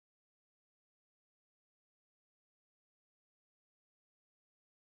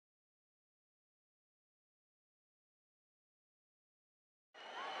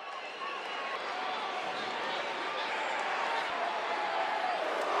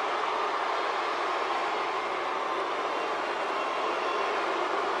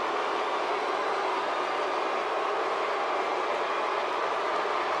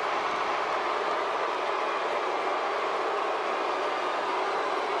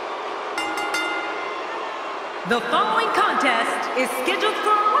The following contest is scheduled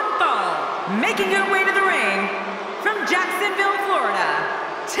for one fall. Making her way to the ring from Jacksonville, Florida,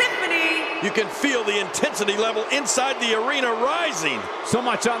 Tiffany. You can feel the intensity level inside the arena rising. So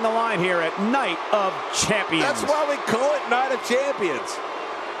much on the line here at Night of Champions. That's why we call it Night of Champions.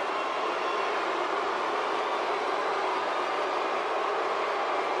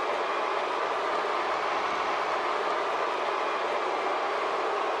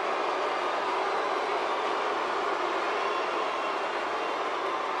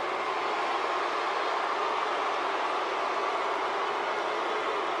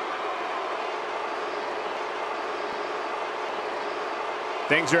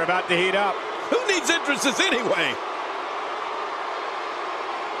 Things are about to heat up. Who needs entrances anyway?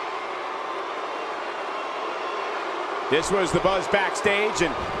 This was the buzz backstage,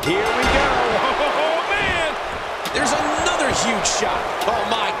 and here we go. Oh, man! There's another huge shot. Oh,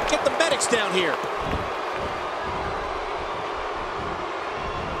 my. Get the medics down here.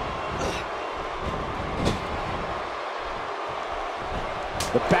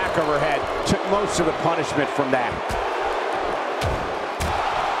 The back of her head took most of the punishment from that.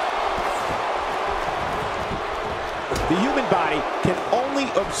 The human body can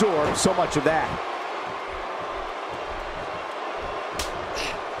only absorb so much of that.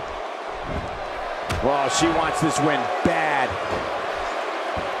 Well, she wants this win bad.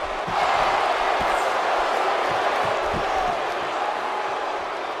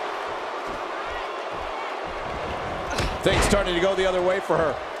 Things starting to go the other way for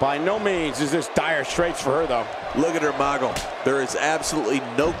her. By no means is this dire straits for her, though. Look at her moggle. There is absolutely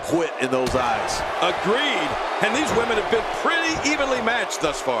no quit in those eyes. Agreed. And these women have been pretty evenly matched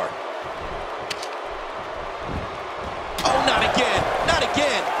thus far. Oh, not again. Not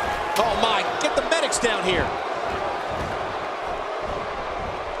again. Oh, my. Get the medics down here.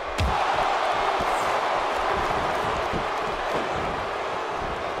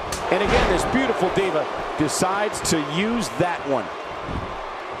 And again, this beautiful diva decides to use that one.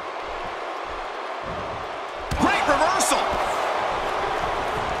 Great reversal.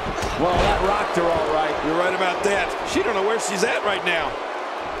 Well, that rocked her all right. You're right about that. She don't know where she's at right now.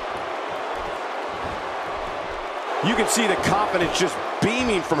 You can see the confidence just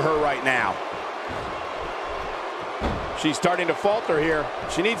beaming from her right now. She's starting to falter here.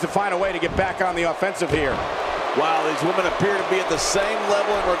 She needs to find a way to get back on the offensive here. Wow, these women appear to be at the same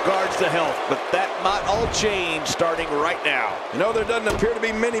level in regards to health, but that might all change starting right now. You know, there doesn't appear to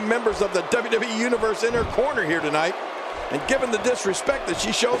be many members of the WWE Universe in her corner here tonight. And given the disrespect that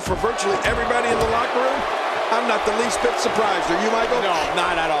she shows for virtually everybody in the locker room, I'm not the least bit surprised. Are you, Michael? No,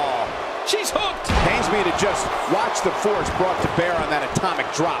 not at all. She's hooked. Pains me to just watch the force brought to bear on that atomic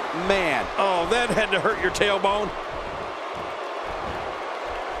drop. Man. Oh, that had to hurt your tailbone.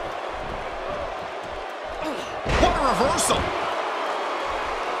 What a reversal.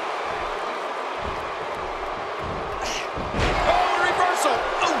 Oh, reversal.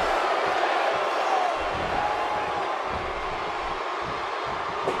 Oh.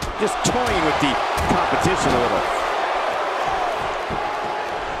 Just toying with the competition a little.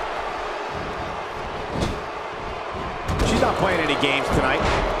 She's not playing any games tonight.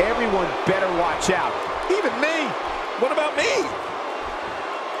 Everyone better watch out. Even me. What about me?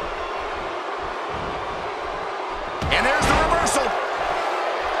 And there's the reversal.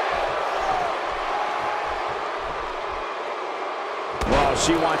 Well,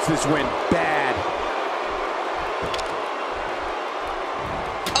 she wants this win bad.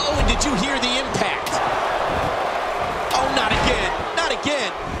 Oh, and did you hear the impact? Oh, not again. Not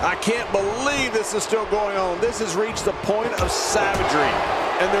again. I can't believe this is still going on. This has reached the point of savagery.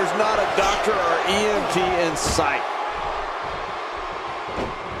 And there's not a doctor or EMT in sight.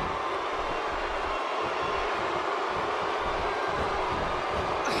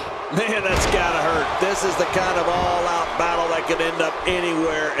 Man, that's gotta hurt. This is the kind of all-out battle that could end up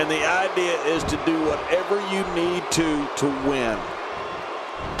anywhere, and the idea is to do whatever you need to win.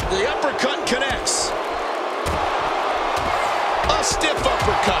 The uppercut connects. A stiff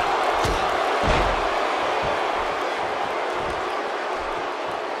uppercut.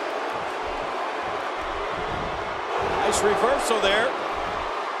 Nice reversal there.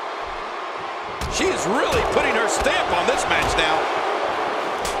 She is really putting her stamp on this match now.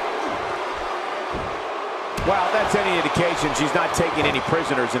 Wow, if that's any indication, she's not taking any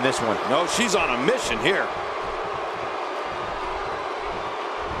prisoners in this one. No, she's on a mission here.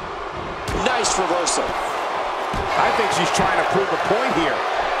 Nice reversal. I think she's trying to prove a point here.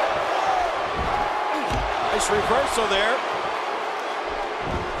 Nice reversal there.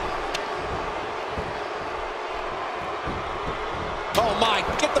 Oh, my,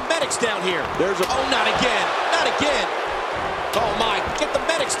 get the medics down here. Oh, not again, not again. Oh my, get the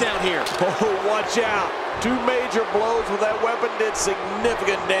medics down here. Oh, watch out. 2 major blows with that weapon did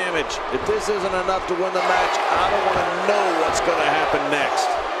significant damage. If this isn't enough to win the match, I don't want to know what's going to happen next.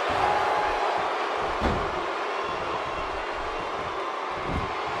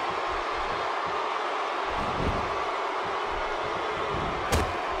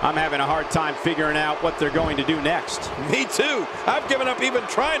 I'm having a hard time figuring out what they're going to do next. Me too. I've given up even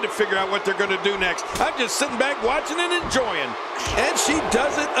trying to figure out what they're going to do next. I'm just sitting back watching and enjoying. And she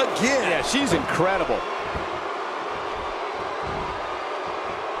does it again. Yeah, she's incredible.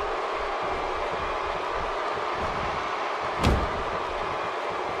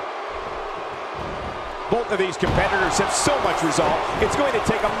 Both of these competitors have so much resolve, it's going to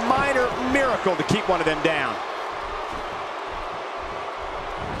take a minor miracle to keep one of them down.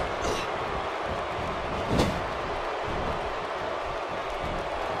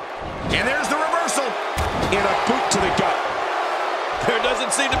 And there's the reversal. In a boot to the gut. There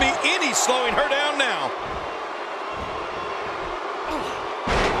doesn't seem to be any slowing her down now.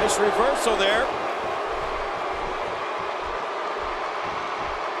 Nice reversal there.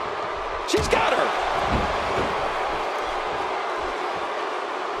 She's got her.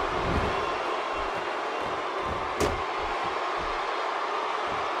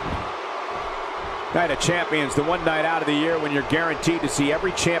 Night of Champions, the one night out of the year when you're guaranteed to see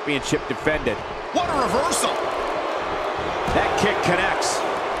every championship defended. What a reversal. That kick connects.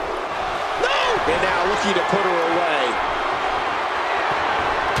 No! And now looking to put her away.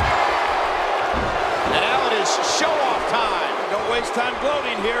 And now it is show-off time. Don't waste time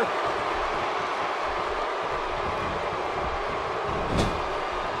gloating here.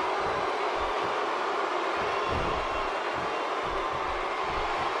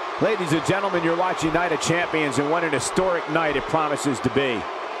 Ladies and gentlemen, you're watching Night of Champions, and what an historic night it promises to be.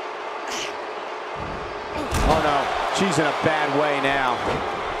 Oh no, she's in a bad way now.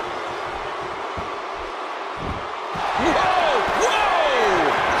 Whoa! Whoa!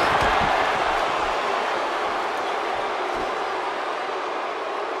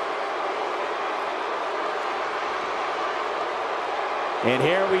 And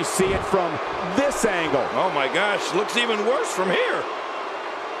here we see it from this angle. Oh my gosh, looks even worse from here.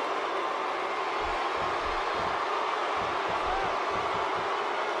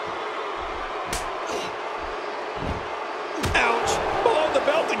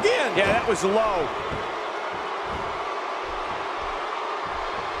 Yeah, that was low.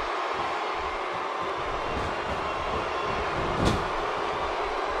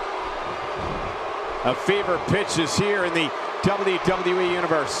 A fever pitch is here in the WWE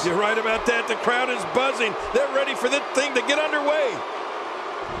Universe. You're right about that. The crowd is buzzing. They're ready for this thing to get underway.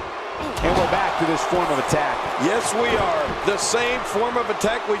 And we're back to this form of attack. Yes, we are. The same form of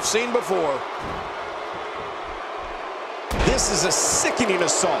attack we've seen before. This is a sickening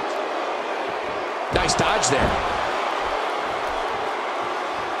assault. Nice dodge there.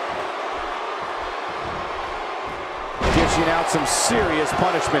 Dishing out some serious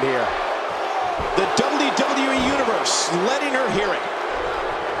punishment here. The WWE Universe letting her hear it.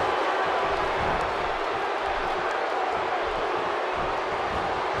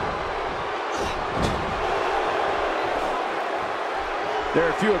 There are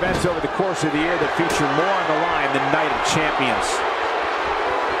a few events over the course of the year that feature more on the line than Night of Champions.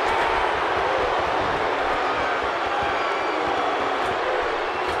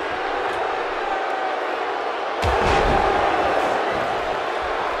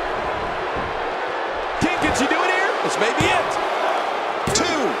 Can she do it here? This may be it. 2.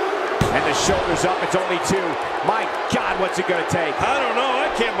 And the shoulders up, it's only 2. My God, what's it gonna take? I don't know,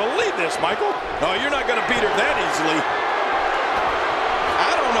 I can't believe this, Michael. No, you're not gonna beat her that easily.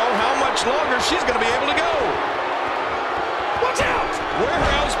 I don't know how much longer she's gonna be able to go. Watch out! Where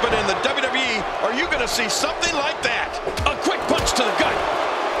else but in the WWE are you gonna see something like that? A quick punch to the gut.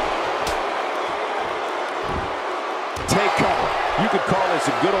 Take cover. You could call this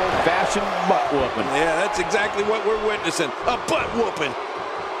a good old-fashioned butt whooping. Yeah, that's exactly what we're witnessing. A butt whooping.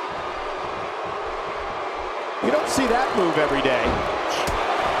 You don't see that move every day.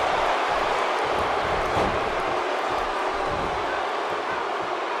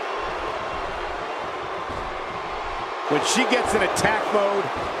 When she gets in attack mode,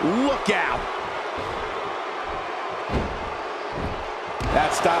 look out.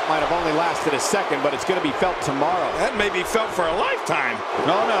 That stop might have only lasted a second, but it's going to be felt tomorrow. That may be felt for a lifetime.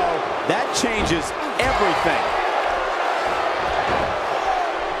 No, that changes everything.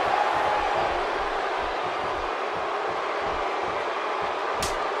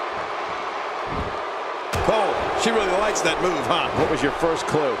 Cole, She really likes that move, huh? What was your first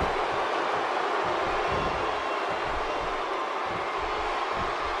clue?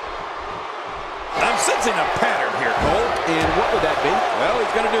 I'm sensing a pattern here, Cole. And what would that be? Well, he's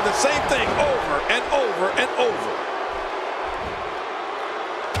going to do the same thing over and over and over.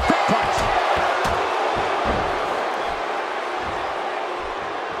 Quick punch.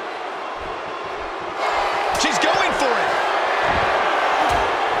 She's going for it.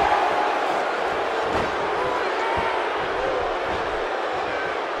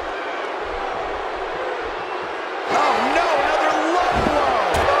 Oh, no, another low blow.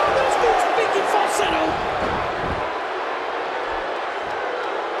 Oh, that's me speaking falsetto.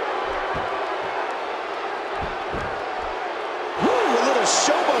 Woo, a little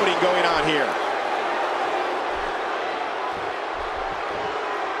showboating going on here.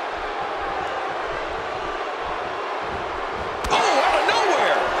 Oh, out of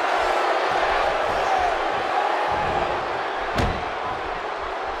nowhere.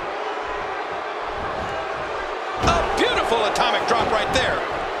 A beautiful atomic drop right there.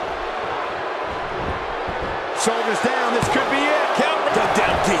 Shoulders down, this could be it. Count dug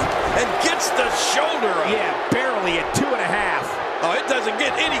down deep and gets the shoulder up. Yeah, barely at 2.5. Oh, it doesn't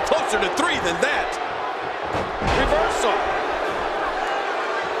get any closer to 3 than that. Reversal.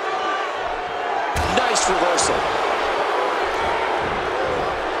 Nice reversal.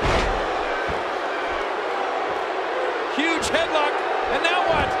 Huge headlock. And now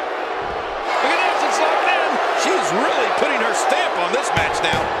what? Look at this, it's locked in. She's really putting her stamp on this match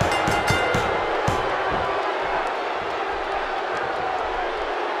now.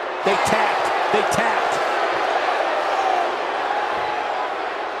 They tapped. They tapped.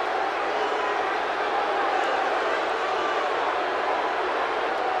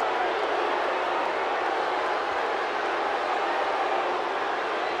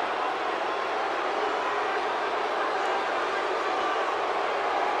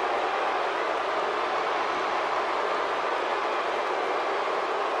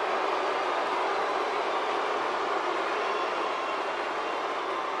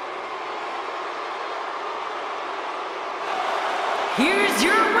 Here's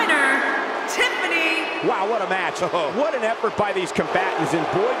your winner, Tiffany. Wow, what a match. Oh. What an effort by these combatants, and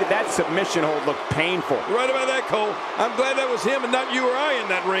boy, did that submission hold look painful. You're right about that, Cole. I'm glad that was him and not you or I in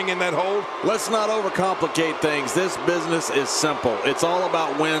that ring, in that hold. Let's not overcomplicate things. This business is simple. It's all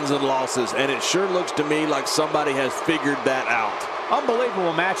about wins and losses, and it sure looks to me like somebody has figured that out.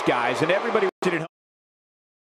 Unbelievable match, guys, and everybody watching at home.